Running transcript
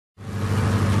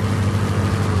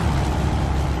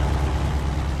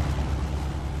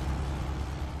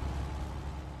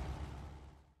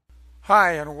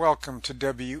Hi and welcome to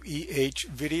WEH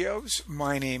Videos.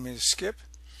 My name is Skip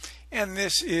and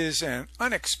this is an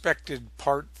unexpected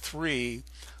part 3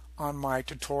 on my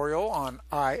tutorial on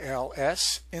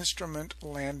ILS, Instrument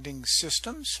Landing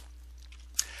Systems.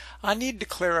 I need to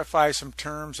clarify some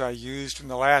terms I used in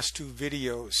the last two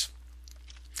videos.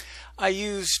 I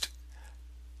used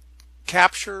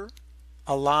capture,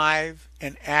 alive,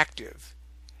 and active,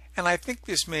 and I think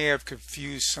this may have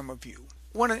confused some of you.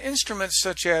 When an instrument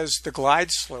such as the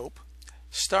glide slope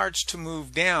starts to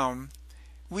move down,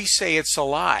 we say it's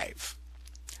alive.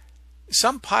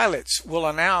 Some pilots will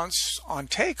announce on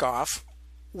takeoff,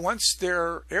 once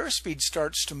their airspeed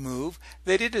starts to move,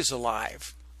 that it is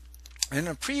alive. In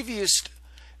a previous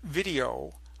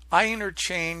video, I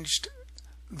interchanged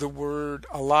the word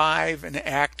alive and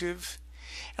active,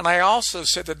 and I also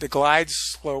said that the glide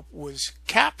slope was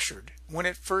captured when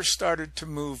it first started to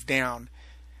move down,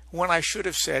 when I should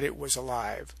have said it was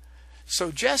alive. So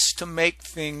just to make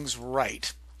things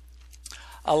right,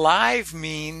 alive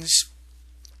means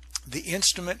the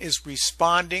instrument is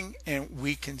responding and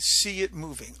we can see it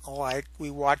moving, like we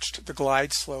watched the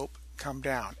glide slope come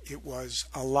down. It was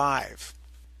alive.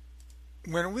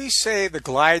 When we say the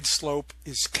glide slope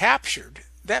is captured,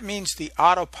 that means the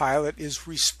autopilot is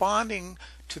responding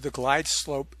to the glide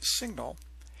slope signal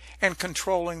and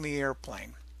controlling the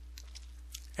airplane,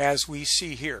 as we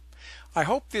see here. I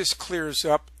hope this clears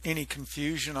up any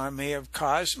confusion I may have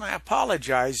caused, and I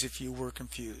apologize if you were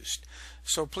confused.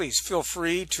 So please feel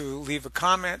free to leave a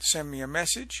comment, send me a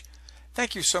message.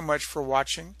 Thank you so much for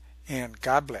watching, and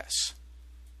God bless.